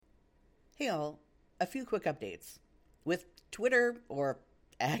Hey all, a few quick updates. With Twitter, or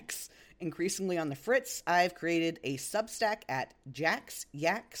X, increasingly on the fritz, I've created a Substack at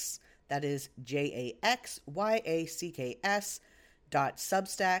JaxYax, that is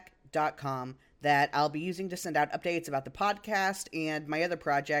JaxYax.substack.com, that I'll be using to send out updates about the podcast and my other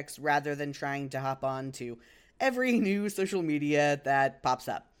projects rather than trying to hop on to every new social media that pops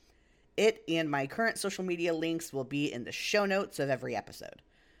up. It and my current social media links will be in the show notes of every episode.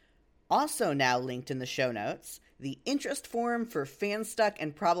 Also now linked in the show notes, the interest forum for Fanstuck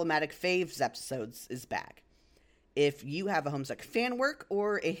and Problematic Faves episodes is back. If you have a Homestuck fan work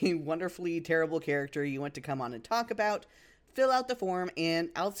or a wonderfully terrible character you want to come on and talk about, fill out the form and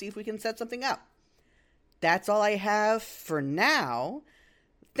I'll see if we can set something up. That's all I have for now.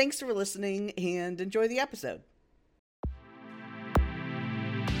 Thanks for listening and enjoy the episode.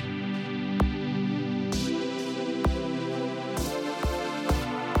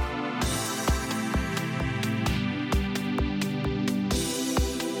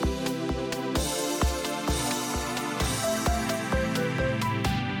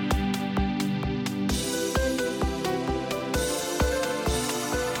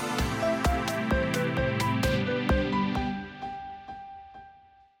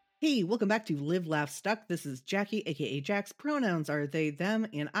 Hey, welcome back to Live, Laugh, Stuck. This is Jackie, aka Jax. Pronouns are they, them,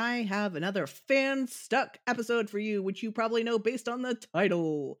 and I have another Fanstuck episode for you, which you probably know based on the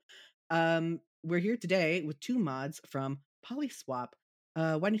title. We're here today with two mods from Polyswap.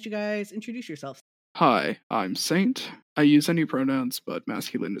 Why don't you guys introduce yourselves? Hi, I'm Saint. I use any pronouns, but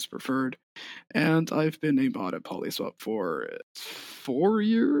masculine is preferred. And I've been a mod at Polyswap for 4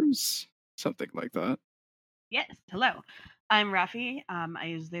 years? Something like that. Yes, hello. I'm Rafi. I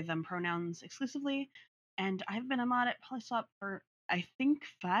use they, them pronouns exclusively, and I've been a mod at Polyswap for, I think,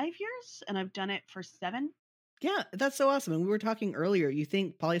 5 years, and I've done it for 7. Yeah, that's so awesome. And we were talking earlier, you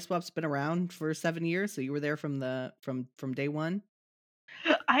think Polyswap's been around for 7 years, so you were there from day one?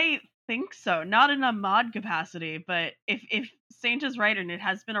 I think so. Not in a mod capacity, but if Saint is right and it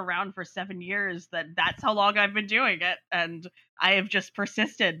has been around for 7 years, that's how long I've been doing it, and I have just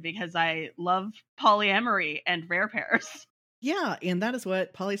persisted because I love polyamory and rare pairs. Yeah, and that is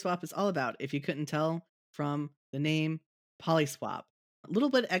what Polyswap is all about, if you couldn't tell from the name Polyswap. A little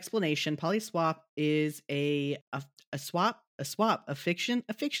bit of explanation. Polyswap is a fiction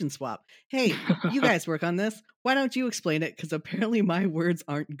swap. Hey, you guys work on this. Why don't you explain it? Because apparently my words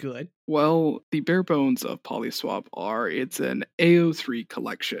aren't good. Well, the bare bones of Polyswap it's an AO3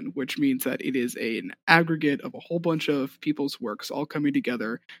 collection, which means that it is an aggregate of a whole bunch of people's works all coming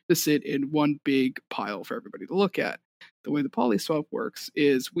together to sit in one big pile for everybody to look at. The way the Polyswap works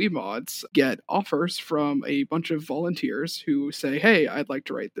is we mods get offers from a bunch of volunteers who say, hey, I'd like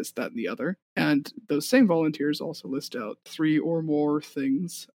to write this, that, and the other. And those same volunteers also list out 3 or more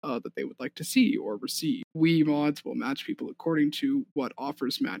things that they would like to see or receive. We mods will match people according to what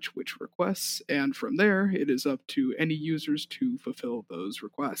offers match which requests, and from there, it is up to any users to fulfill those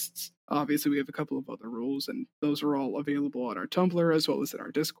requests. Obviously, we have a couple of other rules, and those are all available on our Tumblr as well as in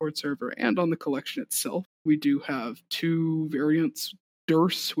our Discord server and on the collection itself. We do have 2 variants.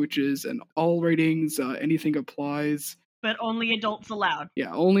 DURS, which is an all ratings, anything applies. But only adults allowed.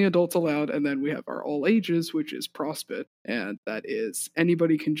 Yeah, only adults allowed. And then we have our all ages, which is Prospit. And that is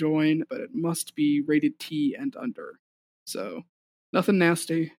anybody can join, but it must be rated T and under. So nothing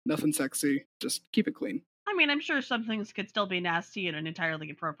nasty, nothing sexy. Just keep it clean. I mean, I'm sure some things could still be nasty in an entirely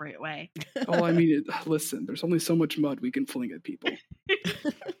appropriate way. Oh, I mean, listen, there's only so much mud we can fling at people.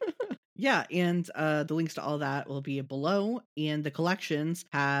 Yeah, and the links to all that will be below, and the collections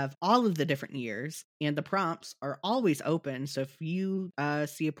have all of the different years, and the prompts are always open, so if you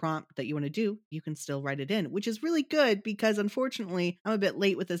see a prompt that you want to do, you can still write it in, which is really good, because unfortunately, I'm a bit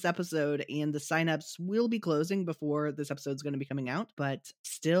late with this episode, and the signups will be closing before this episode's going to be coming out, but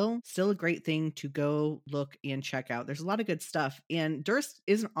still a great thing to go look and check out. There's a lot of good stuff, and DURS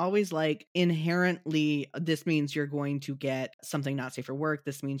isn't always like inherently, this means you're going to get something not safe for work,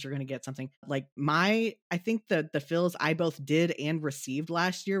 this means you're going to get something like I think that the fills I both did and received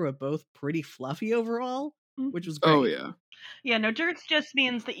last year were both pretty fluffy overall, which was great. Oh, yeah. Yeah, no, DURS just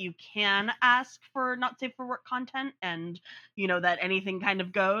means that you can ask for not safe for work content and, that anything kind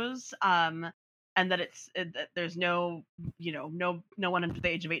of goes. And that there's no one under the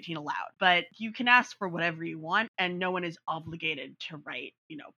age of 18 allowed. But you can ask for whatever you want, and no one is obligated to write,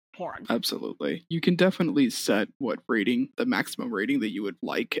 porn. Absolutely. You can definitely set what rating, the maximum rating that you would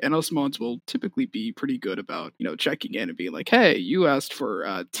like, and us mods will typically be pretty good about, checking in and being like, hey, you asked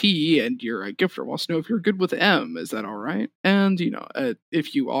for T, and your gifter wants to know if you're good with M. Is that all right? And,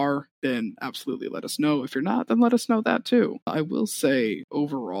 if you are, then absolutely let us know. If you're not, then let us know that too. I will say,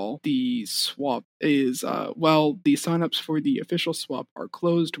 overall, the swap is, while the signups for the official swap are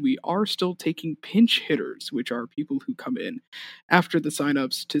closed, we are still taking pinch hitters, which are people who come in after the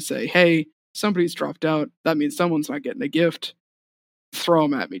signups to say, hey, somebody's dropped out. That means someone's not getting a gift. Throw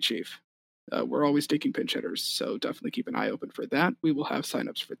them at me, Chief. We're always taking pinch hitters, so definitely keep an eye open for that. We will have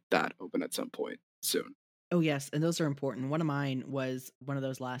signups for that open at some point soon. Oh, yes, and those are important. One of mine was one of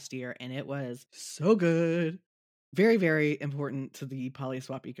those last year, and it was so good. Very, very important to the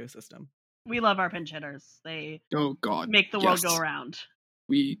Polyswap ecosystem. We love our pinch hitters. They Oh, God. make the world go around.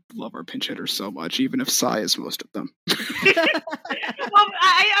 We love our pinch hitters so much, even if Psy is most of them. Well,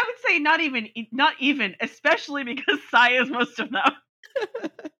 I would say not even, especially because Psy is most of them.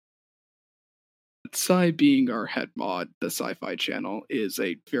 Psy, being our head mod, the Sci-Fi channel, is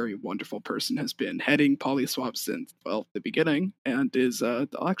a very wonderful person, has been heading Polyswap since, well, the beginning, and is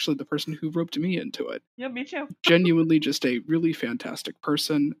actually the person who roped me into it. Yeah, me too. Genuinely just a really fantastic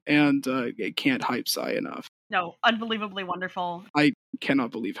person, and can't hype Psy enough. No, unbelievably wonderful. I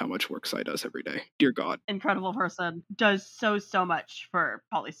cannot believe how much work Psy does every day. Dear God. Incredible person. Does so much for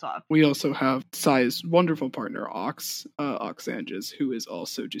Polyswap. We also have Psy's wonderful partner, Ox Anges, who is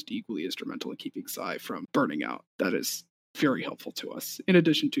also just equally instrumental in keeping Psy from burning out. That is very helpful to us. In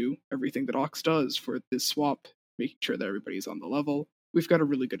addition to everything that Ox does for this swap, making sure that everybody's on the level, we've got a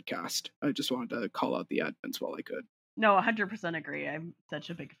really good cast. I just wanted to call out the admins while I could. No, 100% agree. I'm such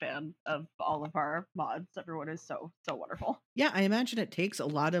a big fan of all of our mods. Everyone is so wonderful. Yeah, I imagine it takes a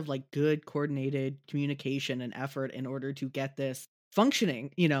lot of like good coordinated communication and effort in order to get this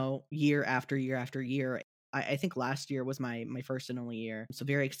functioning, year after year after year. I think last year was my first and only year. So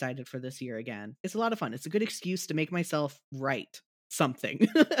very excited for this year again. It's a lot of fun. It's a good excuse to make myself write something.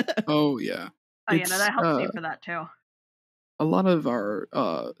 Oh, yeah. Oh, yeah, no, that helps me for that too. A lot of our,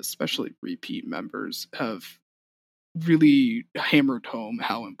 especially repeat members, have really hammered home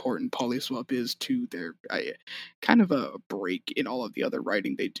how important Polyswap is to their kind of a break in all of the other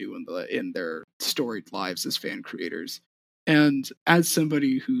writing they do in their storied lives as fan creators. And as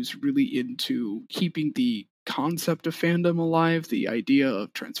somebody who's really into keeping the concept of fandom alive, the idea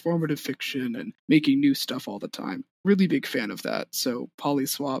of transformative fiction and making new stuff all the time, really big fan of that. So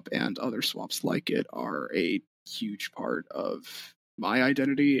Polyswap and other swaps like it are a huge part of my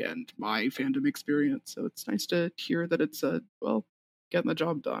identity and my fandom experience. So it's nice to hear that it's getting the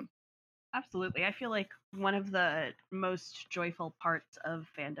job done. Absolutely. I feel like one of the most joyful parts of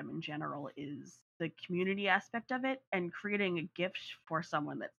fandom in general is the community aspect of it, and creating a gift for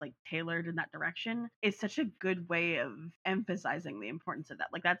someone that's like tailored in that direction is such a good way of emphasizing the importance of that.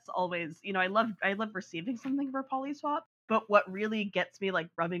 Like that's always, I love receiving something for Polyswap, but what really gets me like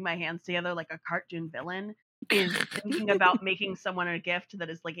rubbing my hands together like a cartoon villain is thinking about making someone a gift that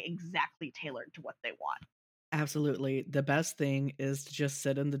is like exactly tailored to what they want. Absolutely. The best thing is to just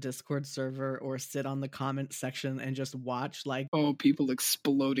sit in the Discord server or sit on the comment section and just watch people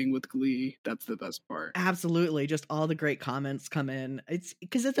exploding with glee. That's the best part. Absolutely. Just all the great comments come in. It's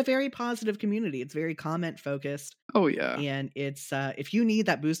because it's a very positive community. It's very comment focused. Oh yeah. And it's if you need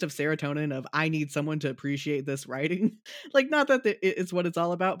that boost of serotonin of I need someone to appreciate this writing, not that it's what it's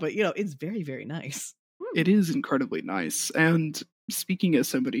all about, but it's very, very nice. It is incredibly nice. And speaking as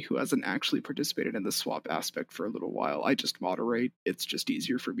somebody who hasn't actually participated in the swap aspect for a little while, I just moderate. It's just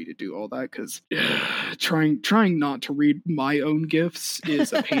easier for me to do all that because trying not to read my own gifts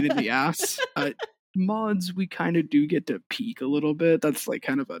is a pain in the ass. Mods, we kind of do get to peek a little bit. That's like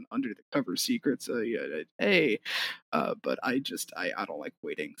kind of an under the cover secret. So yeah, but I don't like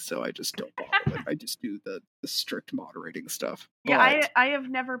waiting, so I just don't bother. I just do the strict moderating stuff. Yeah, I have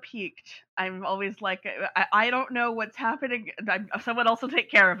never peeked. I'm always like, I don't know what's happening. Someone else will take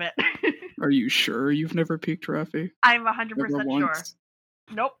care of it. Are you sure you've never peeked, Rafi? I'm 100% sure.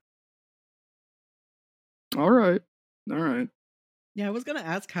 Nope. All right. Yeah, I was gonna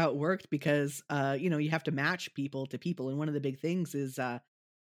ask how it worked because you have to match people to people, and one of the big things is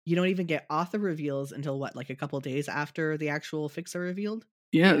you don't even get author reveals until what, like a couple of days after the actual fics are revealed?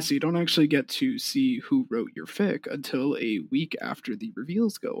 Yeah, so you don't actually get to see who wrote your fic until a week after the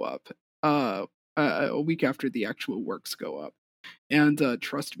reveals go up. A week after the actual works go up. And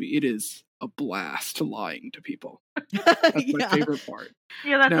trust me, it is a blast lying to people. That's my favorite part.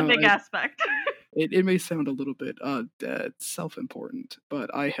 Yeah, that's a big aspect. It may sound a little bit self-important,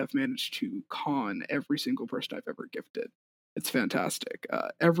 but I have managed to con every single person I've ever gifted. It's fantastic.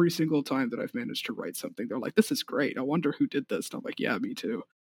 Every single time that I've managed to write something, they're like, this is great. I wonder who did this. And I'm like, yeah, me too.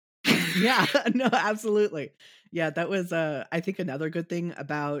 Yeah, no, absolutely. Yeah, that was I think another good thing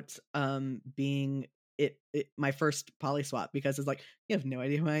about being my first Polyswap, because it's like, you have no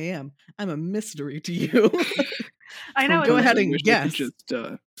idea who I am. I'm a mystery to you. I know. Go ahead I and wish I could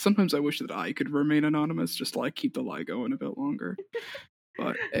guess. sometimes I wish that I could remain anonymous, just to like keep the lie going a bit longer.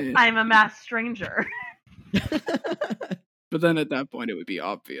 But I'm a mass stranger. but then at that point it would be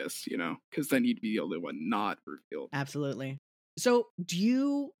obvious, because then you'd be the only one not revealed. Absolutely. So, do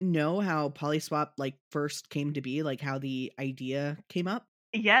you know how Polyswap like first came to be? Like how the idea came up?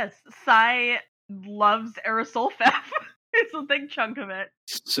 Yes, Sai loves aerosol theft. It's a big chunk of it.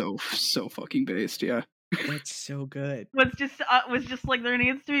 So fucking based, yeah. That's so good. Was just like, there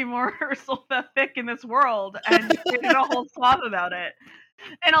needs to be more aerosol theft fic in this world, and they did a whole swap about it.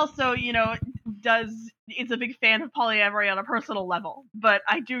 And also, it's a big fan of polyamory on a personal level, but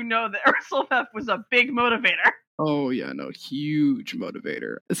I do know that aerosol theft was a big motivator. Oh yeah, no, huge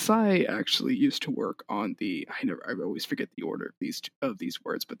motivator. Sai actually used to work on I always forget the order of these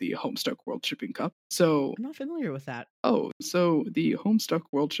words, but the Homestuck World Shipping Cup. So I'm not familiar with that. Oh, so the Homestuck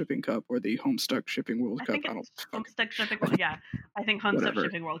World Shipping Cup or the Homestuck Shipping World I Cup. think it's Homestuck Shipping World. Yeah, I think Homestuck Whatever.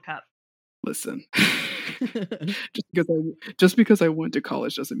 Shipping World Cup. Listen, just because I went to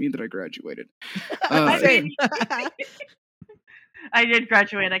college doesn't mean that I graduated. Same. I did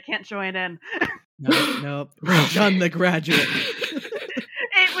graduate. I can't join in. Nope. Done the graduate.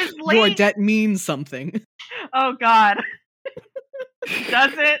 It was late. Your debt means something. Oh God.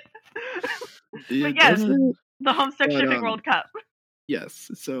 Does it? But yes, the Homestuck Shipping World Cup. Yes,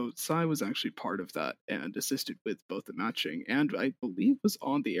 so Sai was actually part of that and assisted with both the matching, and I believe was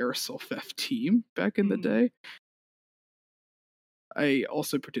on the aerosol theft team back in the day. I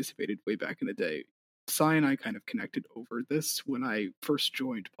also participated way back in the day. Sai and I kind of connected over this when I first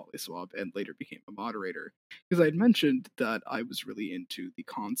joined Polyswap and later became a moderator, because I had mentioned that I was really into the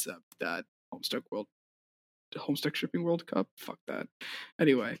concept that Homestuck Shipping World Cup? Fuck that.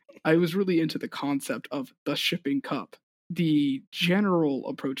 Anyway, I was really into the concept of the shipping cup. The general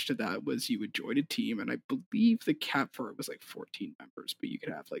approach to that was you would join a team, and I believe the cap for it was like 14 members, but you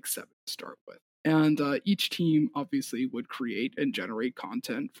could have like 7 to start with. And each team obviously would create and generate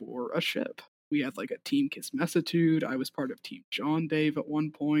content for a ship. We had like a Team Kismessitude. I was part of Team John Dave at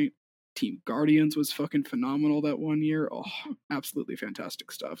one point. Team Guardians was fucking phenomenal that one year. Oh, absolutely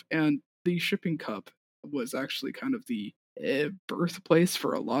fantastic stuff. And the Shipping Cup was actually kind of the birthplace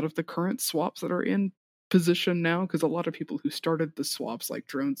for a lot of the current swaps that are in position now, because a lot of people who started the swaps like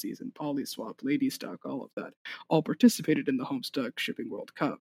Drone Season, Polyswap, Ladystock, all of that, all participated in the Homestuck Shipping World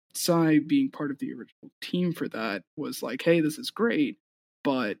Cup. Sai, being part of the original team for that, was like, hey, this is great,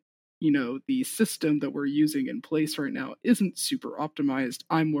 but the system that we're using in place right now isn't super optimized.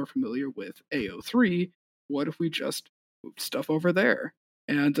 I'm more familiar with AO3. What if we just move stuff over there?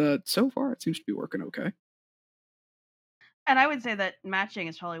 And so far, it seems to be working okay. And I would say that matching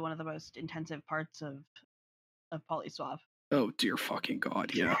is probably one of the most intensive parts of Polyswap. Oh dear fucking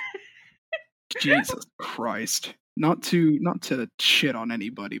god, yeah. Jesus Christ. Not to shit on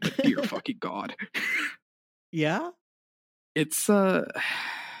anybody, but dear fucking god. Yeah? It's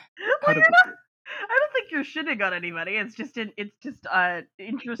I don't think you're shitting on anybody. It's just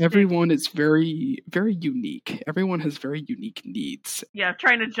interesting. Everyone is very, very unique. Everyone has very unique needs. Yeah,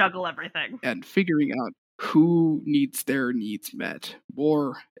 trying to juggle everything. And figuring out who needs their needs met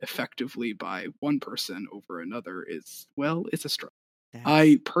more effectively by one person over another it's a struggle.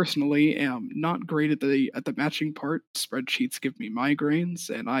 I personally am not great at the matching part. Spreadsheets give me migraines,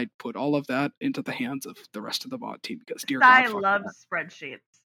 and I put all of that into the hands of the rest of the mod team because dear I God, love spreadsheets.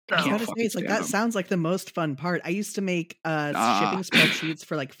 So. I gotta say, it's like that sounds like the most fun part. I used to make shipping spreadsheets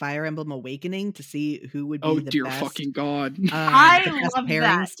for like Fire Emblem Awakening to see who would be the best. Fucking God! I love pairings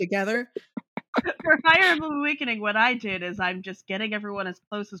that. Together. For Fire Emblem Awakening, what I did is I'm just getting everyone as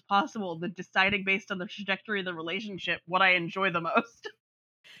close as possible, then deciding based on the trajectory of the relationship what I enjoy the most.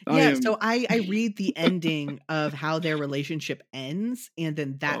 Yeah, so I read the ending of how their relationship ends, and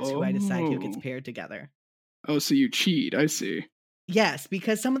then that's who I decide who gets paired together. Oh, so you cheat, I see. Yes,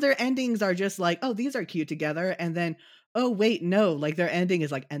 because some of their endings are just like, oh, these are cute together, and then, oh, wait, no, like their ending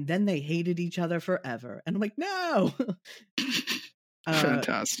is like, and then they hated each other forever. And I'm like, no!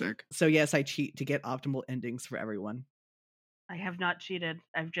 Fantastic. So yes, I cheat to get optimal endings for everyone. I have not cheated.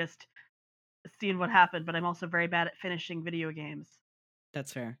 I've just seen what happened, but I'm also very bad at finishing video games.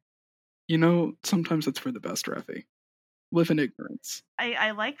 That's fair. Sometimes it's for the best, Rafi. Live in ignorance.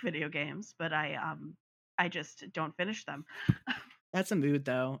 I like video games, but I just don't finish them. That's a mood,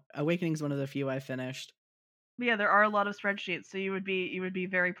 though. Awakening's one of the few I finished. Yeah, there are a lot of spreadsheets, so you would be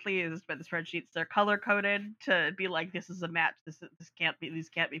very pleased by the spreadsheets. They're color coded to be like, this is a match. These can't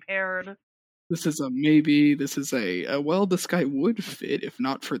be paired. This is a maybe. This is a well. This guy would fit if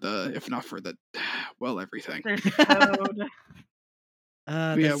not for the well, everything. There's code.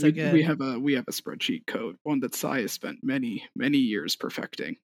 That's so good. we have a spreadsheet code, one that Sai has spent many years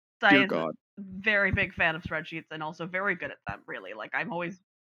perfecting. Dear God, very big fan of spreadsheets and also very good at them. Really, like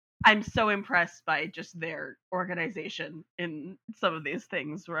I'm so impressed by just their organization in some of these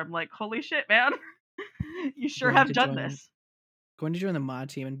things. Where I'm like, holy shit, man, you sure have done this. Going to join the mod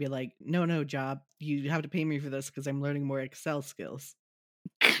team and be like, no, job, you have to pay me for this because I'm learning more Excel skills.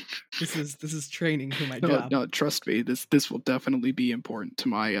 This is training for my job. No, trust me, this will definitely be important to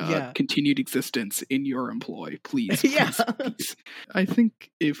my continued existence in your employ. Please, please. I think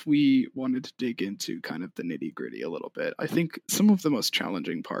if we wanted to dig into kind of the nitty-gritty a little bit, I think some of the most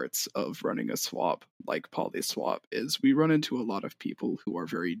challenging parts of running a swap like Polyswap is we run into a lot of people who are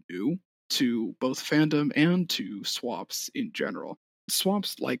very new to both fandom and to swaps in general.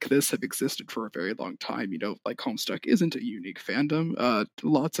 Swaps like this have existed for a very long time. Like Homestuck isn't a unique fandom.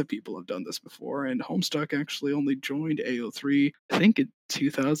 Lots of people have done this before, and Homestuck actually only joined AO3, I think in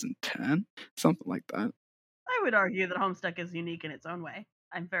 2010, something like that. I would argue that Homestuck is unique in its own way.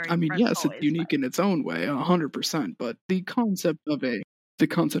 Yes, it's unique in its own way, 100%, but the concept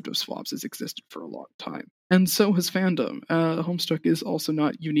of swaps has existed for a long time. And so has fandom. Homestuck is also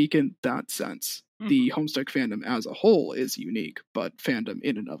not unique in that sense. The Homestuck fandom as a whole is unique, but fandom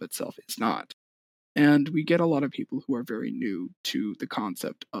in and of itself is not. And we get a lot of people who are very new to the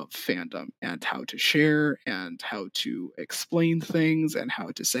concept of fandom and how to share and how to explain things and how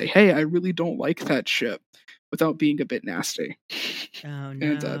to say, hey, I really don't like that ship without being a bit nasty. Oh, no.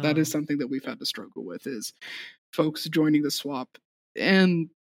 And that is something that we've had to struggle with, is folks joining the swap and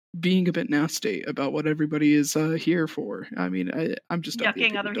being a bit nasty about what everybody is here for. I mean, I'm just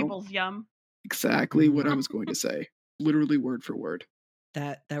yucking other people's yum. Exactly what I was going to say. Literally word for word.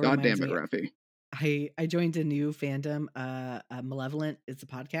 That God damn it, Rafi. I joined a new fandom, Malevolent is a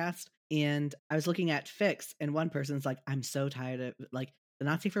podcast, and I was looking at fics, and one person's like, I'm so tired of, like, the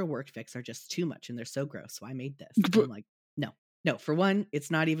Nazi for work fics are just too much and they're so gross, so I made this. And I'm like, no, for one,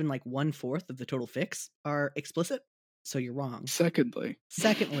 it's not even like 1/4 of the total fics are explicit, so you're wrong. Secondly,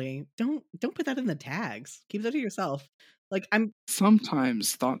 don't put that in the tags. Keep that to yourself. Like,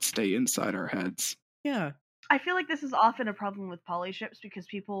 sometimes thoughts stay inside our heads. Yeah. I feel like this is often a problem with poly ships because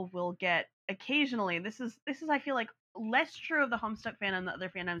people will get occasionally. This is I feel like less true of the Homestuck fandom than the other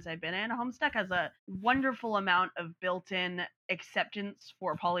fandoms I've been in. Homestuck has a wonderful amount of built-in acceptance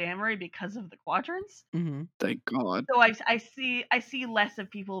for polyamory because of the quadrants. Mm-hmm. Thank God. So I see less of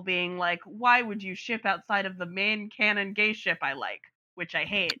people being like, why would you ship outside of the main canon gay ship I like? Which I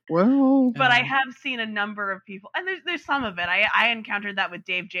hate. Well, but I have seen a number of people, and there's some of it. I encountered that with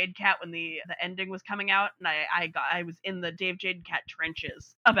Dave Jadecat when the ending was coming out, and I was in the Dave Jadecat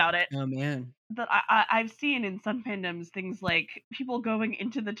trenches about it. Oh man. But I've seen in some fandoms things like people going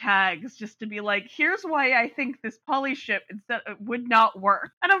into the tags just to be like, here's why I think this poly ship would not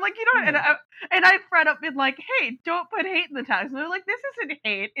work. And I'm like, you know, and I've read up been like, hey, don't put hate in the tags. And they're like, this isn't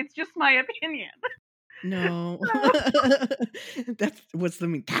hate, it's just my opinion. No. That's what's the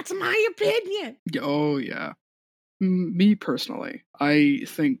mean. That's my opinion. Oh yeah. Me personally, I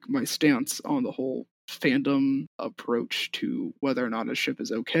think my stance on the whole fandom approach to whether or not a ship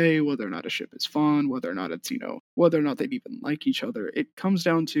is okay, whether or not a ship is fun, whether or not it's, whether or not they'd even like each other, it comes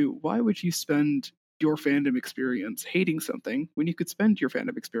down to, why would you spend your fandom experience hating something when you could spend your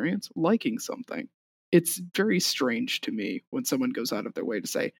fandom experience liking something? It's very strange to me when someone goes out of their way to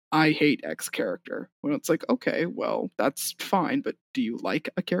say, I hate X character. Well, it's like, okay, well, that's fine, but do you like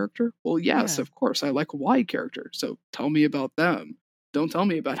a character? Well, yes, of course, I like Y character, so tell me about them. Don't tell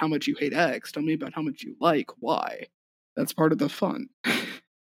me about how much you hate X, tell me about how much you like Y. That's part of the fun.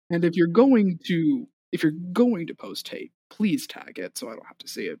 And if you're going to post hate, please tag it so I don't have to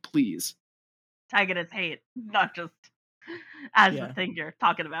see it, please. Tag it as hate, not just as the thing you're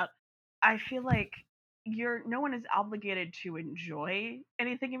talking about. I feel like no one is obligated to enjoy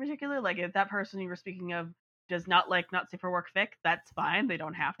anything in particular. Like, if that person you were speaking of does not like Not Safe for Work fic, that's fine. They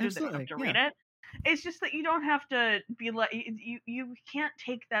don't have to. Absolutely. They don't have to read it. It's just that you don't have to be like, you can't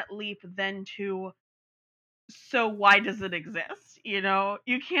take that leap then to, so why does it exist? You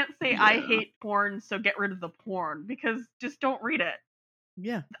can't say I hate porn, so get rid of the porn, because just don't read it.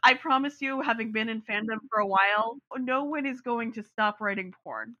 Yeah. I promise you, having been in fandom for a while, no one is going to stop writing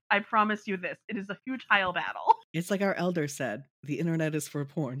porn. I promise you this. It is a futile battle. It's like our elder said, the internet is for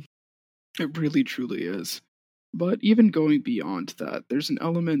porn. It really, truly is. But even going beyond that, there's an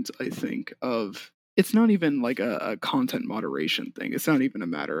element, I think, of it's not even like a content moderation thing. It's not even a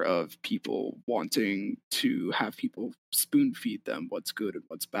matter of people wanting to have people spoon feed them what's good and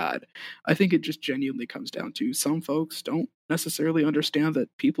what's bad. I think it just genuinely comes down to some folks don't necessarily understand that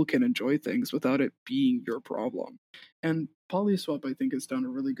people can enjoy things without it being your problem. And Polyswap, I think, has done a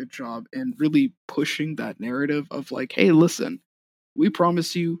really good job in really pushing that narrative of like, hey, listen, we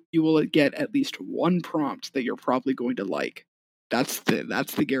promise you will get at least one prompt that you're probably going to like. That's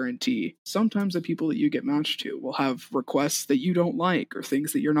the guarantee. Sometimes the people that you get matched to will have requests that you don't like or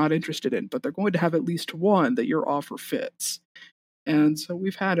things that you're not interested in, but they're going to have at least one that your offer fits. And so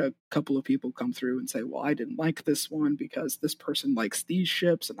we've had a couple of people come through and say, well, I didn't like this one because this person likes these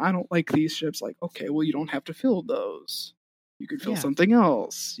ships and I don't like these ships. Like, okay, well, you don't have to fill those. You can fill Yeah. something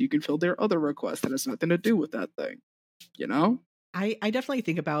else. You can fill their other request that has nothing to do with that thing. You know? I definitely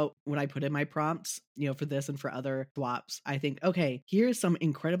think about when I put in my prompts, for this and for other swaps. I think, okay, here's some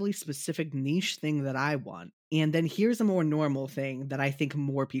incredibly specific niche thing that I want. And then here's a more normal thing that I think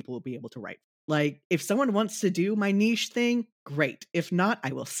more people will be able to write. Like, if someone wants to do my niche thing, great. If not,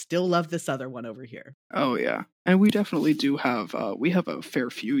 I will still love this other one over here. Oh, yeah. And we definitely do have, we have a fair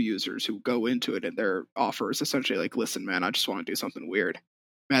few users who go into it and their offer is essentially like, listen, man, I just want to do something weird.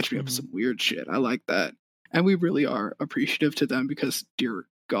 Match me up with some weird shit. I like that. And we really are appreciative to them because, dear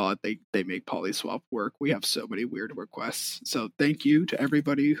God, they make Polyswap work. We have so many weird requests. So thank you to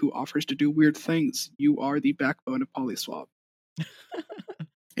everybody who offers to do weird things. You are the backbone of Polyswap.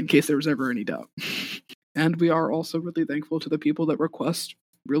 In case there was ever any doubt. And we are also really thankful to the people that request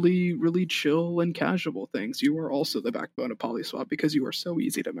really, really chill and casual things. You are also the backbone of Polyswap because you are so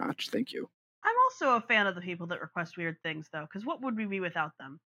easy to match. Thank you. I'm also a fan of the people that request weird things, though, because what would we be without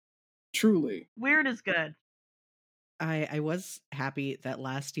them? Truly. Weird is good. I was happy that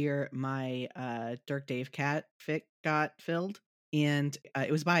last year my Dirk Dave cat fic got filled, and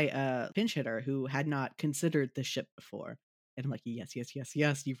it was by a pinch hitter who had not considered the ship before. And I'm like, yes, yes, yes,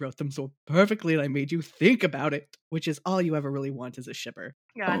 yes, you wrote them so perfectly, and I made you think about it, which is all you ever really want as a shipper.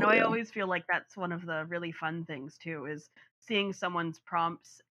 Yeah, no, I always feel like that's one of the really fun things, too, is seeing someone's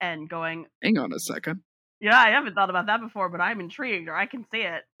prompts and going, hang on a second. Yeah, I haven't thought about that before, but I'm intrigued, or I can see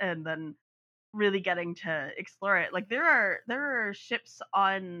it, and then really getting to explore it. Like there are ships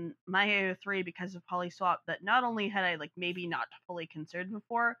on my AO3 because of Polyswap that not only had I like maybe not fully considered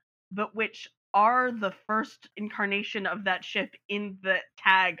before, but which are the first incarnation of that ship in the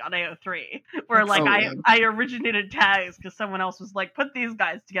tag on AO3. Where like I originated tags because someone else was like, put these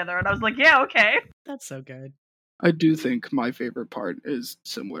guys together, and I was like, yeah, okay. That's so good. I do think my favorite part is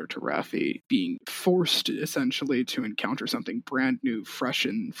similar to Rafi, being forced essentially to encounter something brand new, fresh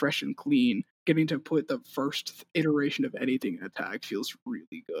and clean. Getting to put the first iteration of anything in a tag feels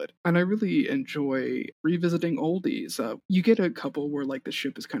really good. And I really enjoy revisiting oldies. You get a couple where like the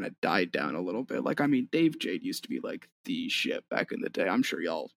ship has kind of died down a little bit. Like, I mean, Dave Jade used to be like the ship back in the day. I'm sure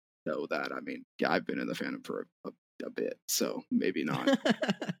y'all know that. I mean, yeah, I've been in the fandom for a bit, so maybe not.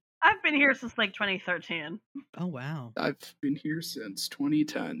 I've been here since like 2013. Oh, wow. I've been here since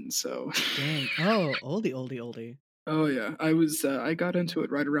 2010, so. Dang. Oh, oldie. Oh yeah, I got into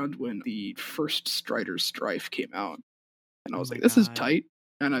it right around when the first Strider's Strife came out. And I was like, this is tight.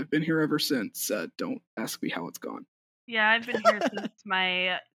 And I've been here ever since. Don't ask me how it's gone. Yeah, I've been here since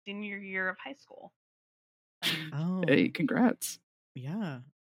my senior year of high school. Oh. Hey, congrats. Yeah.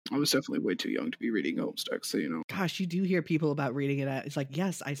 I was definitely way too young to be reading Homestuck, so Gosh, you do hear people about reading it at, it's like,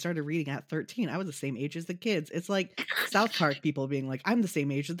 yes, I started reading at 13. I was the same age as the kids. It's like South Park people being like, I'm the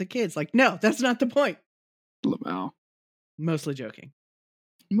same age as the kids. Like, no, that's not the point. Lamau. Mostly joking,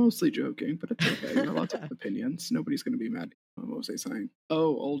 but it's okay. You're allowed to have opinions. Nobody's going to be mad. What was I saying?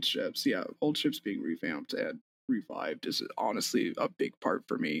 Oh, old ships. Yeah, old ships being revamped and revived is honestly a big part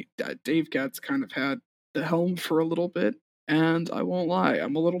for me. Dave Cat's kind of had the helm for a little bit, and I won't lie,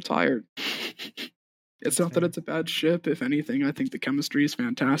 I'm a little tired. It's not that it's a bad ship. If anything, I think the chemistry is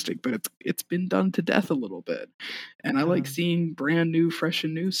fantastic, but it's been done to death a little bit. And I like seeing brand new, fresh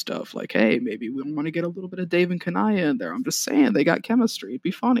and new stuff. Like, hey, maybe we want to get a little bit of Dave and Kanaya in there. I'm just saying, they got chemistry. It'd be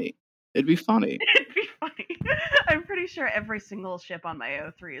funny. It'd be funny. I'm pretty sure every single ship on my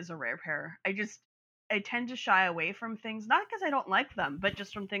AO3 is a rare pair. I tend to shy away from things, not because I don't like them, but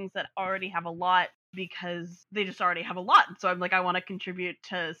just from things that already have a lot, because they just already have a lot. So I'm like, I want to contribute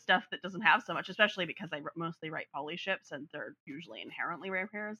to stuff that doesn't have so much, especially because I mostly write poly ships and they're usually inherently rare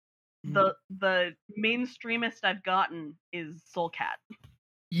pairs. Mm-hmm. The mainstreamest I've gotten is Soul Cat.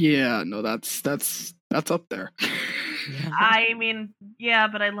 Yeah, no, that's up there. I mean, yeah,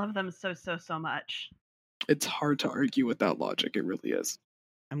 but I love them so much. It's hard to argue with that logic. It really is.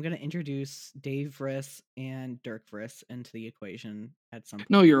 I'm gonna introduce Dave Vriss and Dirk Vriss into the equation at some point.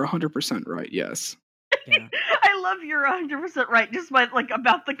 No, you're 100% right. Yes. Yeah. I love you're 100% right. Just like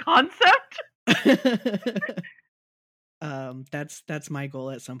about the concept. That's my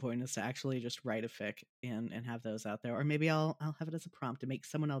goal at some point, is to actually just write a fic and have those out there, or maybe I'll have it as a prompt to make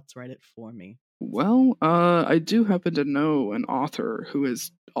someone else write it for me. Well, I do happen to know an author who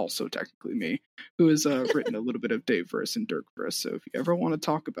is also technically me, who has written a little bit of Dave Verse and Dirk Verse. So if you ever want to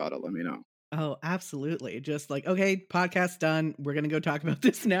talk about it, let me know. Oh, absolutely. Just like, okay, podcast done. We're gonna go talk about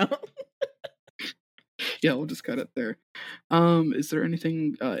this now. Yeah, we'll just cut it there. Is there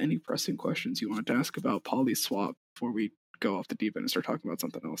anything, any pressing questions you wanted to ask about Polyswap before we go off the deep end and start talking about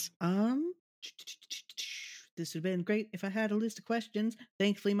something else? This would have been great if I had a list of questions.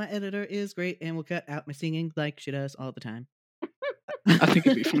 Thankfully, my editor is great and will cut out my singing like she does all the time. I think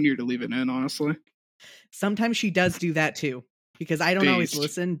it'd be funnier to leave it in, honestly. Sometimes she does do that too, because I don't always Based.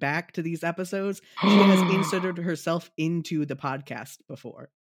 listen back to these episodes. She has inserted herself into the podcast before.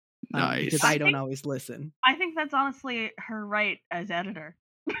 Nice. Because I don't always listen. I think that's honestly her right as editor.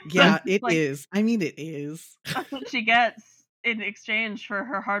 Yeah, it is. I mean, it is. That's what she gets in exchange for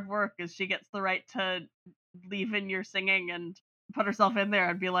her hard work, is she gets the right to leave in your singing and put herself in there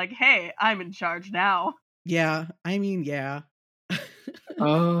and be like, hey, I'm in charge now. Yeah, I mean, yeah.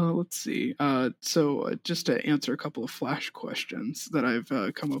 Let's see. So just to answer a couple of flash questions that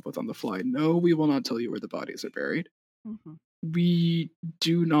I've come up with on the fly. No, we will not tell you where the bodies are buried. Mm-hmm. We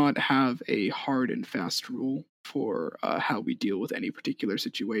do not have a hard and fast rule for how we deal with any particular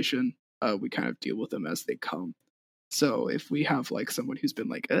situation. We kind of deal with them as they come. So if we have like someone who's been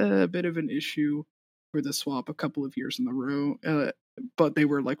like a bit of an issue for the swap a couple of years in a row, but they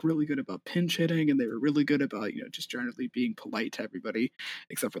were like really good about pinch hitting, and they were really good about, you know, just generally being polite to everybody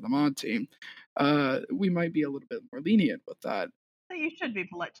except for the mod team, we might be a little bit more lenient with that. So you should be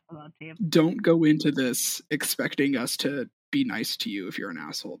polite to the mod team. Don't go into this expecting us to be nice to you if you're an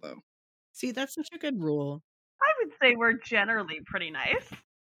asshole, though. See, that's such a good rule. I would say we're generally pretty nice.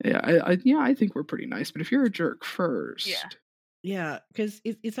 Yeah, I think we're pretty nice, but if you're a jerk first. Yeah, because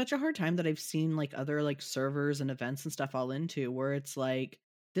it's such a hard time that I've seen like other like servers and events and stuff all into, where it's like,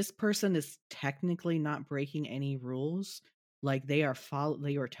 this person is technically not breaking any rules. Like they are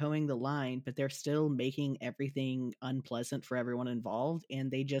towing the line, but they're still making everything unpleasant for everyone involved. And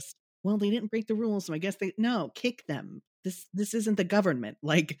they didn't break the rules, so I guess kick them. This isn't the government.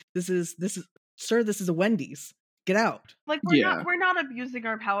 Like this is sir, this is a Wendy's. Get out. Like we're not abusing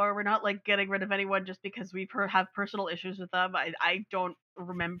our power. We're not like getting rid of anyone just because we have personal issues with them. I don't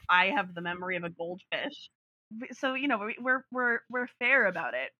remember. I have the memory of a goldfish. So, you know, we're fair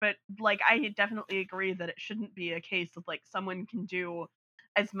about it, but like I definitely agree that it shouldn't be a case of like someone can do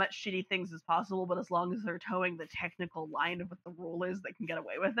as much shitty things as possible, but as long as they're towing the technical line of what the rule is, they can get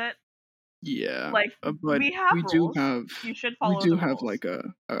away with it. Yeah, like but we have rules. You should follow. We do have rules. Like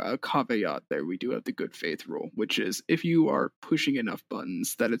a caveat there. We do have the good faith rule, which is if you are pushing enough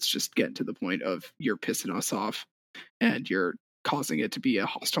buttons that it's just getting to the point of you're pissing us off, and you're causing it to be a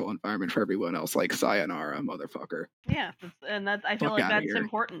hostile environment for everyone else, like sayonara, motherfucker. Yeah, and that I feel like that's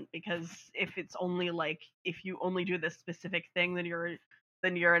important, because if it's only like if you only do this specific thing, then you're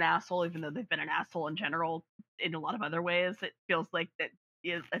an asshole, even though they've been an asshole in general in a lot of other ways. It feels like that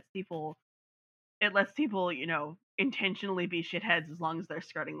it lets people, you know, intentionally be shitheads as long as they're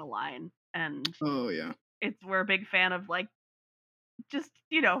skirting the line. And we're a big fan of like, just,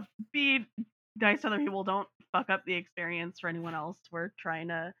 you know, be nice to other people. Don't fuck up the experience for anyone else. We're trying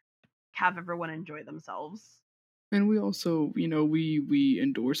to have everyone enjoy themselves. And we also, you know, we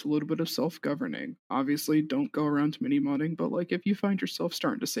endorse a little bit of self-governing. Obviously, don't go around to mini-modding, but like if you find yourself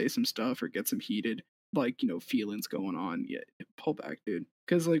starting to say some stuff or get some heated, like, you know, feelings going on, yeah, pull back, dude.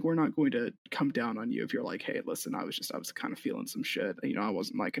 Because like we're not going to come down on you if you're like, hey, listen, I was kind of feeling some shit. You know, I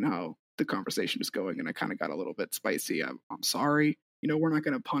wasn't liking how the conversation was going, and I kind of got a little bit spicy. I'm sorry. You know, we're not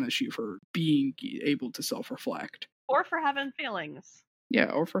going to punish you for being able to self-reflect. Or for having feelings.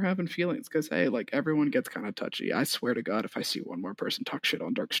 Yeah, or for having feelings, because, hey, like, everyone gets kind of touchy. I swear to God, if I see one more person talk shit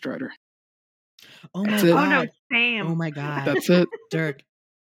on Dark Strider. Oh my God. Oh no, same. Oh my God. That's it. Dirk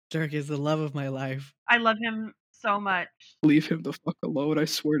is the love of my life. I love him so much. Leave him the fuck alone, I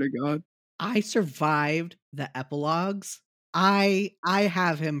swear to God. I survived the epilogues. I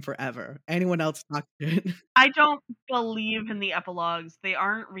have him forever. Anyone else talk shit? I don't believe in the epilogues. They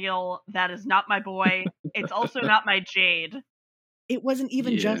aren't real. That is not my boy. It's also not my Jade. It wasn't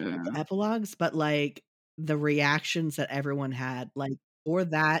even just the epilogues, but like the reactions that everyone had, like for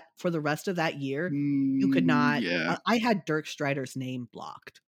the rest of that year, you could not. I had Dirk Strider's name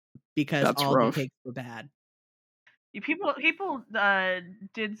blocked because all the takes were bad. People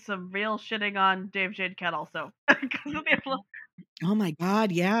did some real shitting on Dave Jade Cat also. 'Cause of the epilogue. Oh my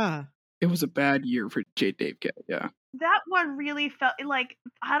god, yeah. It was a bad year for J. Dave Cat, yeah. That one really felt like,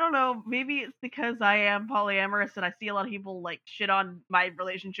 I don't know, maybe it's because I am polyamorous and I see a lot of people like shit on my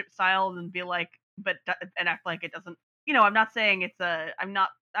relationship style and be like, and act like it doesn't. I'm not saying I'm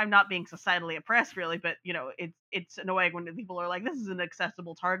not being societally oppressed really, but it's annoying when people are like, this is an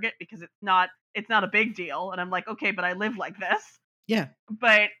accessible target because it's not a big deal, and I'm like, okay, but I live like this. Yeah.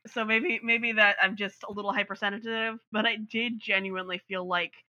 But so maybe that I'm just a little hypersensitive, but I did genuinely feel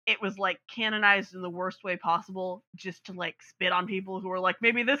like it was like canonized in the worst way possible just to like spit on people who were like,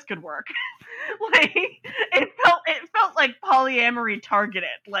 maybe this could work. Like it felt like polyamory targeted.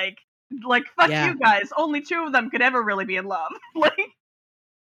 Like fuck Yeah. you guys, only 2 of them could ever really be in love. Like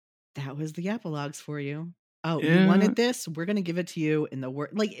That was the epilogues for you. Oh, you Yeah. wanted this? We're gonna give it to you in the word.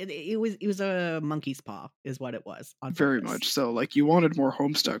 Like it was a monkey's paw, is what it was. On Very purpose. much so. Like, you wanted more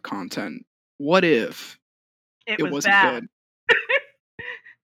Homestuck content. What if it was wasn't bad. good?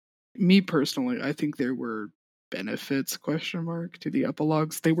 Me personally, I think there were benefits, to the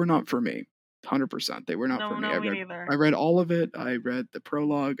epilogues. They were not for me. 100%. They were not for me. No, me neither. I read all of it. I read the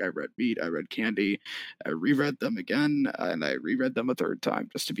prologue. I read Meat. I read Candy. I reread them again, and I reread them a third time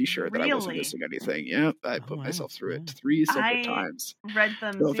just to be sure that I wasn't Really? missing anything. Yep, I put wow. myself through it Yeah. 3 separate I times. read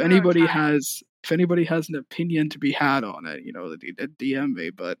them So if 0 anybody times. has an opinion to be had on it, DM me.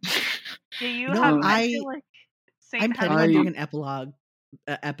 But Yeah, you No, have. I feel like Saint I'm has planning on I- doing an epilogue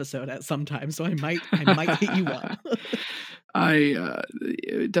episode at some time, so I might hit you up.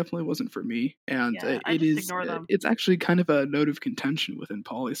 It definitely wasn't for me, and Yeah, I it just is. ignore them. It's actually kind of a note of contention within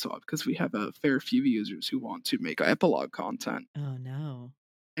Polyswap because we have a fair few users who want to make epilogue content. Oh no.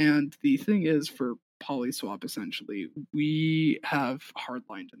 And the thing is, for Polyswap, essentially, we have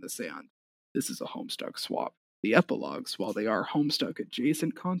hardlined in the sand. This is a Homestuck swap. The epilogues, while they are Homestuck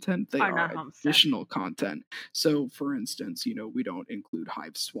adjacent content, they Are are not Homestuck. additional content. So, for instance, we don't include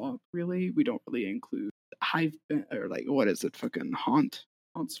Hive Swap, really. We don't really include Hive, or like, what is it? Fucking Haunt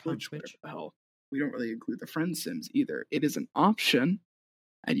Switch, whatever the hell. We don't really include the friend sims either. It is an option,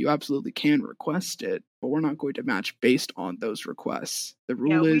 and you absolutely can request it, but we're not going to match based on those requests. The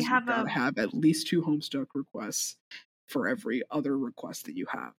rule is you've got to have at least 2 Homestuck requests for every other request that you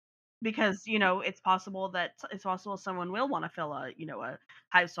have. Because it's possible someone will want to fill a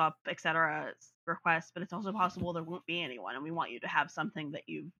Hive Swap, etc. request, but it's also possible there won't be anyone, and we want you to have something that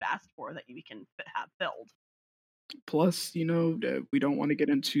you've asked for that we can have filled. Plus, we don't want to get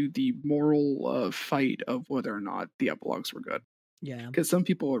into the moral fight of whether or not the epilogues were good. Yeah. Because some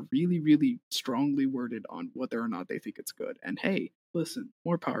people are really, really strongly worded on whether or not they think it's good. And hey, listen,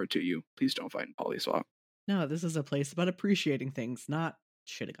 more power to you. Please don't fight in Polyswap. No, this is a place about appreciating things, not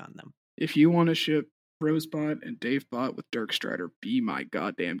shitting on them. If you want to ship Rosebot and Davebot with Dirk Strider, be my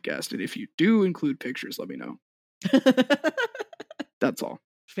goddamn guest. And if you do include pictures, let me know. That's all.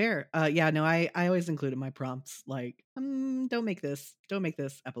 Fair. Yeah, no, I always included my prompts like, don't make this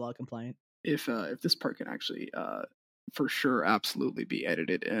epilogue compliant. If this part can actually for sure absolutely be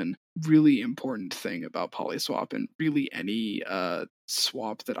edited in. Really important thing about Polyswap and really any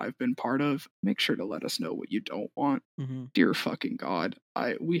swap that I've been part of, make sure to let us know what you don't want. Mm-hmm. Dear fucking God.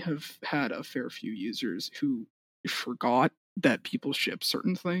 We have had a fair few users who forgot that people ship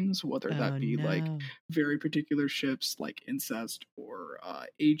certain things, whether that be like very particular ships like incest or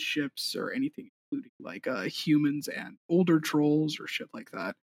age ships or anything including like humans and older trolls or shit like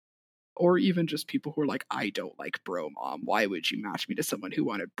that. Or even just people who are like, I don't like bro mom. Why would you match me to someone who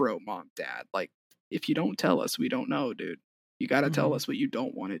wanted bro mom dad? Like, if you don't tell us, we don't know, dude. You gotta tell us what you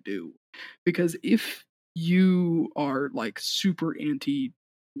don't want to do. Because if you are like super anti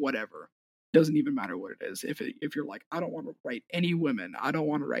whatever, doesn't even matter what it is. If you're like, I don't want to write any women, I don't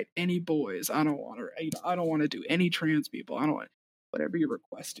want to write any boys, I don't want to do any trans people, I don't want, whatever your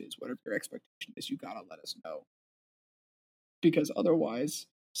request is, whatever your expectation is, you gotta let us know. Because otherwise,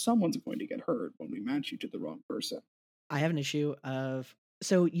 someone's going to get hurt when we match you to the wrong person. I have an issue of,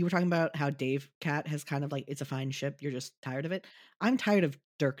 so you were talking about how Dave Cat has kind of like, it's a fine ship, you're just tired of it. I'm tired of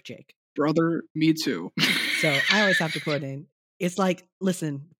Dirk Jake. Brother, me too. So I always have to put in, it's like,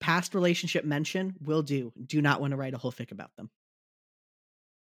 listen, past relationship mention will do. Do not want to write a whole fic about them.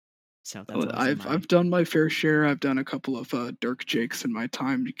 So that's I've done my fair share. I've done a couple of Dirk Jakes in my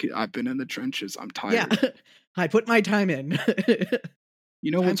time. I've been in the trenches. I'm tired. Yeah, I put my time in. You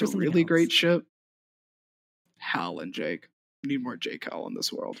know what's a really great ship? Hal and Jake. We need more Jake Hal in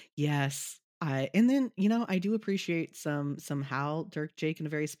this world. Yes. And then, I do appreciate some Hal, Dirk, Jake in a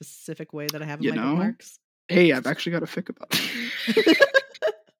very specific way that I have in my bookmarks. Hey, I've actually got a fic about it.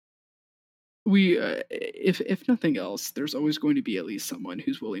 We, if nothing else, there's always going to be at least someone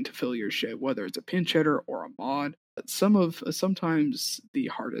who's willing to fill your shit, whether it's a pinch hitter or a mod. Sometimes the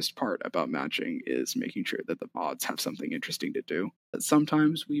hardest part about matching is making sure that the mods have something interesting to do.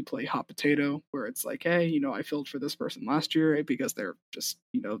 Sometimes we play hot potato, where it's like, hey, I filled for this person last year because they're just,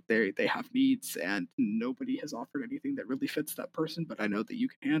 they have needs and nobody has offered anything that really fits that person, but I know that you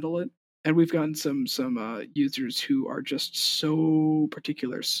can handle it. And we've gotten some users who are just so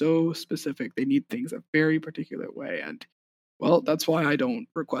particular, so specific. They need things a very particular way, and well, that's why I don't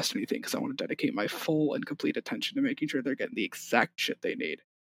request anything, because I want to dedicate my full and complete attention to making sure they're getting the exact shit they need.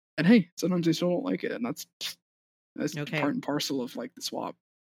 And hey, sometimes they still don't like it, and that's Okay. part and parcel of like the swap.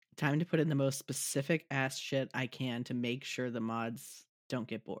 Time to put in the most specific ass shit I can to make sure the mods don't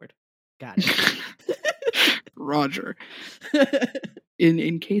get bored. Got it. Roger.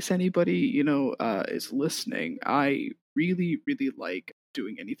 In case anybody is listening, I really like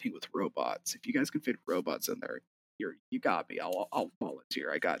doing anything with robots. If you guys can fit robots in there, you got me. I'll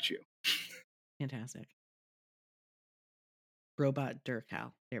volunteer. I got you. Fantastic. Robot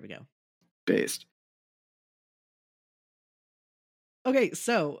Durcal. There we go. Based. Okay,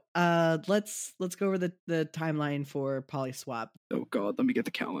 so let's go over the timeline for Polyswap. Oh god, let me get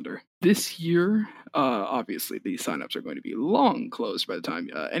the calendar. This year, obviously the signups are going to be long closed by the time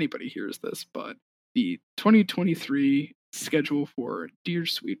anybody hears this, but the 2023 schedule for Dear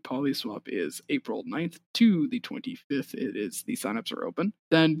Sweet Polyswap is April 9th to the 25th. The signups are open.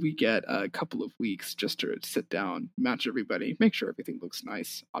 Then we get a couple of weeks just to sit down, match everybody, make sure everything looks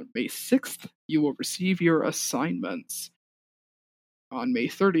nice. On May 6th, you will receive your assignments. On May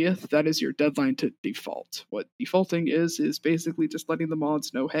 30th, that is your deadline to default. What defaulting is basically just letting the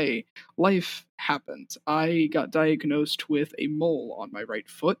mods know, hey, life happened. I got diagnosed with a mole on my right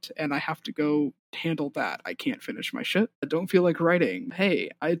foot, and I have to go handle that. I can't finish my shit. I don't feel like writing. Hey,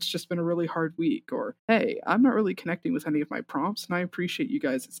 it's just been a really hard week. Or, hey, I'm not really connecting with any of my prompts, and I appreciate you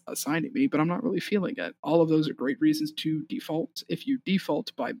guys assigning me, but I'm not really feeling it. All of those are great reasons to default. If you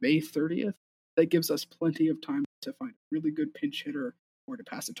default by May 30th, that gives us plenty of time to find a really good pinch hitter or to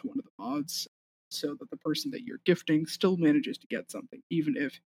pass it to one of the mods so that the person that you're gifting still manages to get something, even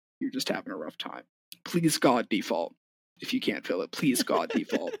if you're just having a rough time. Please God default. If you can't fill it, please God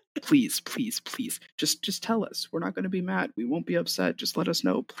default. Please. Just tell us. We're not going to be mad. We won't be upset. Just let us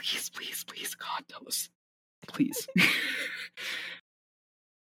know. Please, God, tell us. Please.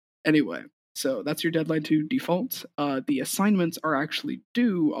 Anyway, so that's your deadline to default. The assignments are actually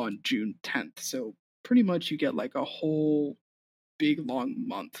due on June 10th. So pretty much you get like a whole big long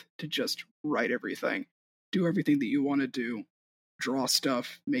month to just write everything, do everything that you want to do, draw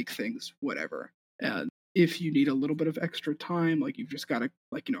stuff, make things, whatever. And if you need a little bit of extra time, like you've just got to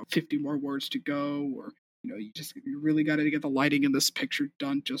 50 more words to go, or you really got to get the lighting in this picture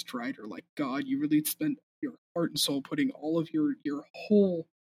done just right, or like God, you really spent your heart and soul putting all of your whole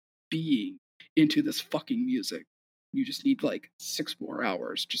being into this fucking music. You just need like 6 more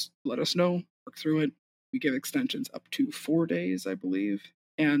hours. Just let us know, work through it. We give extensions up to 4 days, I believe.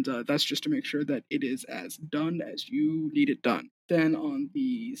 And that's just to make sure that it is as done as you need it done. Then on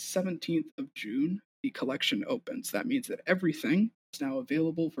the 17th of June, the collection opens. That means that everything is now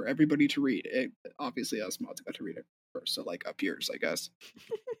available for everybody to read. Obviously, us mods got to read it first, so like up yours, I guess.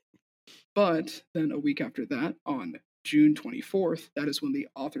 But then a week after that, on June 24th, that is when the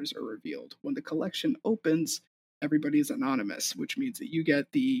authors are revealed. When the collection opens, everybody is anonymous, which means that you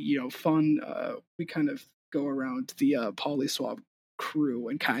get the fun. We kind of go around the Polyswap crew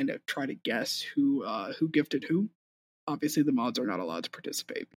and kind of try to guess who gifted who. Obviously, the mods are not allowed to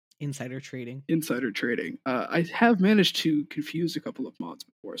participate. Insider trading. I have managed to confuse a couple of mods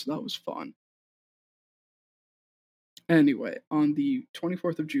before, so that was fun. Anyway, on the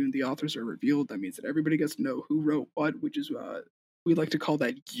 24th of June, the authors are revealed. That means that everybody gets to know who wrote what, which is we like to call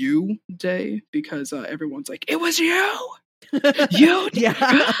that You Day, because everyone's like, it was you! You did!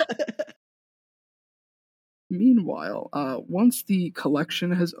 Yeah. Meanwhile, once the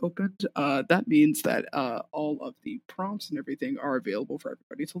collection has opened, that means that all of the prompts and everything are available for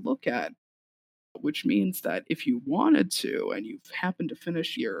everybody to look at. Which means that if you wanted to, and you've happened to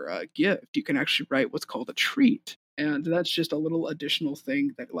finish your gift, you can actually write what's called a treat. And that's just a little additional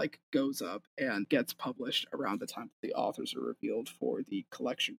thing that goes up and gets published around the time the authors are revealed for the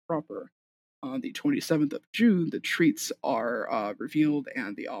collection proper. On the 27th of June, the treats are revealed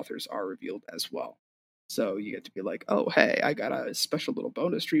and the authors are revealed as well. So you get to be like, oh, hey, I got a special little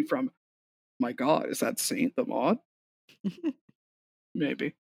bonus treat from, my God, is that Saint the mod?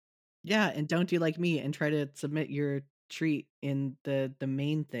 Maybe. Yeah, and don't do like me and try to submit your treat in the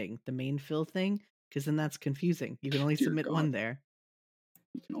main thing, the main fill thing, because then that's confusing. You can only Dear submit God. one there.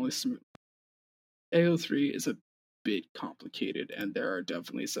 You can only submit. AO3 is a bit complicated, and there are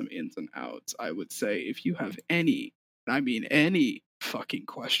definitely some ins and outs. I would say if you have any, and I mean any, fucking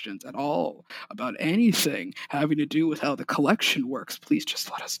questions at all about anything having to do with how the collection works, please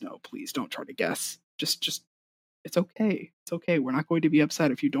just let us know. Please don't try to guess. Just it's okay. It's okay. We're not going to be upset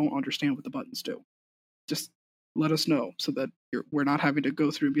if you don't understand what the buttons do. Just let us know so that we're not having to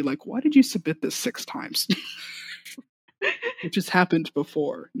go through and be like, why did you submit this 6 times? Which has happened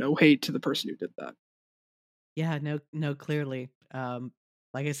before. No hate to the person who did that. Yeah, no, clearly.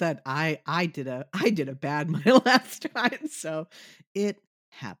 Like I said, I did a bad my last time, so it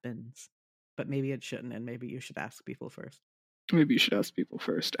happens. But maybe it shouldn't, and maybe you should ask people first. Maybe you should ask people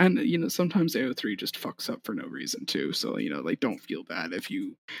first. And, sometimes AO3 just fucks up for no reason, too. So, don't feel bad if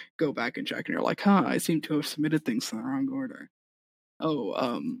you go back and check and you're like, I seem to have submitted things in the wrong order.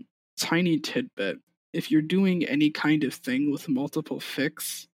 Oh, tiny tidbit. If you're doing any kind of thing with multiple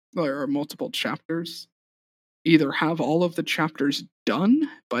fics, or multiple chapters, either have all of the chapters done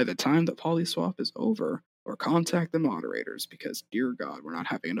by the time that Polyswap is over, or contact the moderators, because, dear God, we're not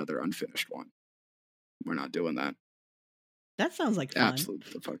having another unfinished one. We're not doing that. That sounds like fun.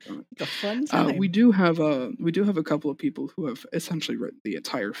 Absolutely, the fuck on it. Like a fun time. We do have a couple of people who have essentially written the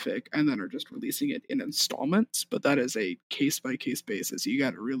entire fic and then are just releasing it in installments, but that is a case by case basis. You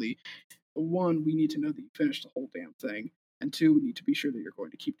got to really, 1, we need to know that you finished the whole damn thing, and 2, we need to be sure that you're going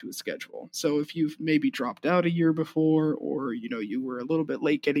to keep to a schedule. So if you've maybe dropped out a year before, or you were a little bit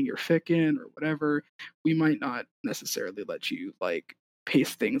late getting your fic in, or whatever, we might not necessarily let you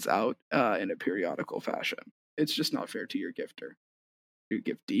pace things out in a periodical fashion. It's just not fair to your gifter. Your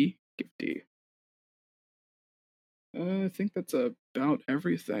giftee? Giftee. I think that's about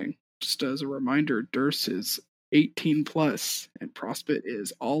everything. Just as a reminder, Durst is 18 plus, and Prospit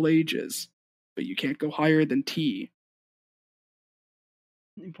is all ages, but you can't go higher than T.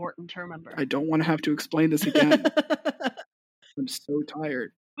 Important to remember. I don't want to have to explain this again. I'm so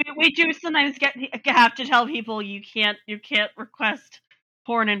tired. We do sometimes have to tell people you can't request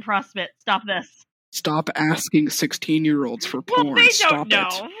porn in Prospit. Stop this. Stop asking 16-year-olds for porn. Well, they Stop don't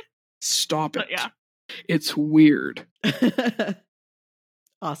know. it. Stop it. Yeah. It's weird.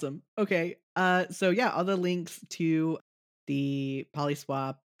 Awesome. Okay. So yeah, all the links to the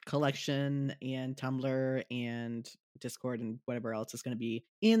Polyswap collection and Tumblr and Discord and whatever else is going to be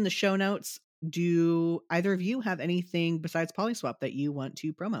in the show notes. Do either of you have anything besides Polyswap that you want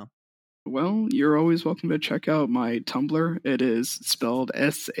to promo? Well, you're always welcome to check out my Tumblr. It is spelled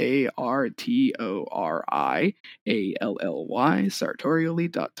SARTORIALLY,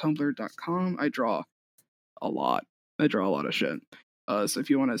 sartorially.tumblr.com. I draw a lot. Of shit. So if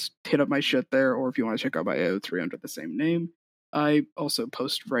you want to hit up my shit there, or if you want to check out my AO3 under the same name, I also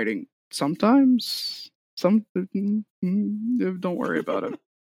post writing sometimes. Don't worry about it.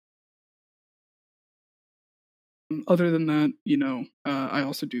 Other than that, I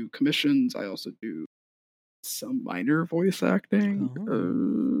also do commissions. I also do some minor voice acting.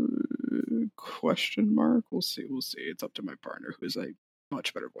 Question mark? We'll see. It's up to my partner, who is a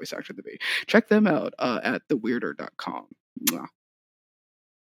much better voice actor than me. Check them out at theweirder.com.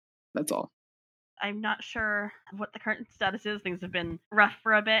 That's all. I'm not sure what the current status is. Things have been rough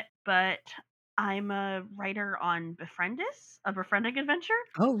for a bit, but I'm a writer on Befriendus, a befriending adventure.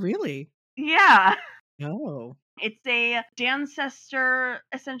 Oh, really? Yeah. Oh. It's a Dancester,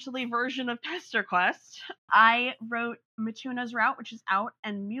 essentially, version of Pester Quest. I wrote Matuna's Route, which is out,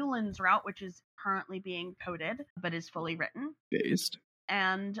 and Mulin's Route, which is currently being coded, but is fully written. Based.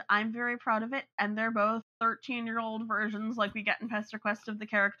 And I'm very proud of it, and they're both 13-year-old versions like we get in Pester Quest of the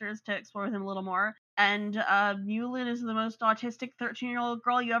characters to explore them a little more. And Mulin is the most autistic 13-year-old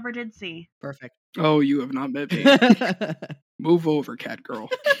girl you ever did see. Perfect. Oh, you have not met me. Move over, cat girl.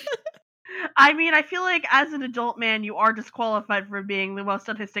 I mean, I feel like as an adult man, you are disqualified for being the most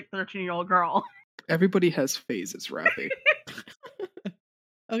autistic 13-year-old girl. Everybody has phases, Rafi.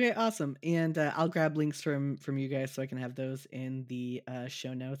 Okay, awesome. And I'll grab links from you guys so I can have those in the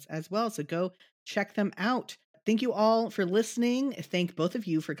show notes as well. So go check them out. Thank you all for listening. Thank both of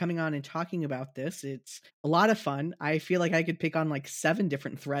you for coming on and talking about this. It's a lot of fun. I feel like I could pick on 7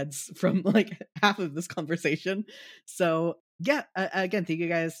 different threads from half of this conversation. So yeah, again, thank you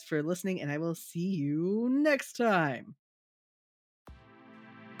guys for listening, and I will see you next time.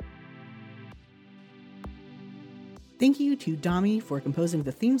 Thank you to Dami for composing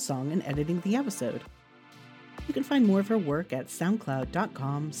the theme song and editing the episode. You can find more of her work at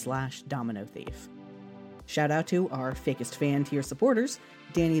soundcloud.com/DominoThief. Shout out to our fakest fan tier supporters,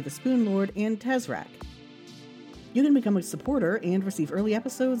 Danny the Spoonlord and Tezrak. You can become a supporter and receive early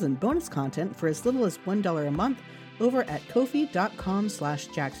episodes and bonus content for as little as $1 a month over at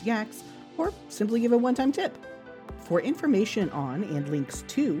ko-fi.com/JaxYax or simply give a one-time tip. For information on and links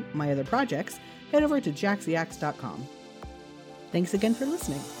to my other projects, head over to jaxyax.com. Thanks again for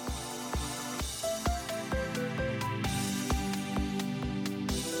listening.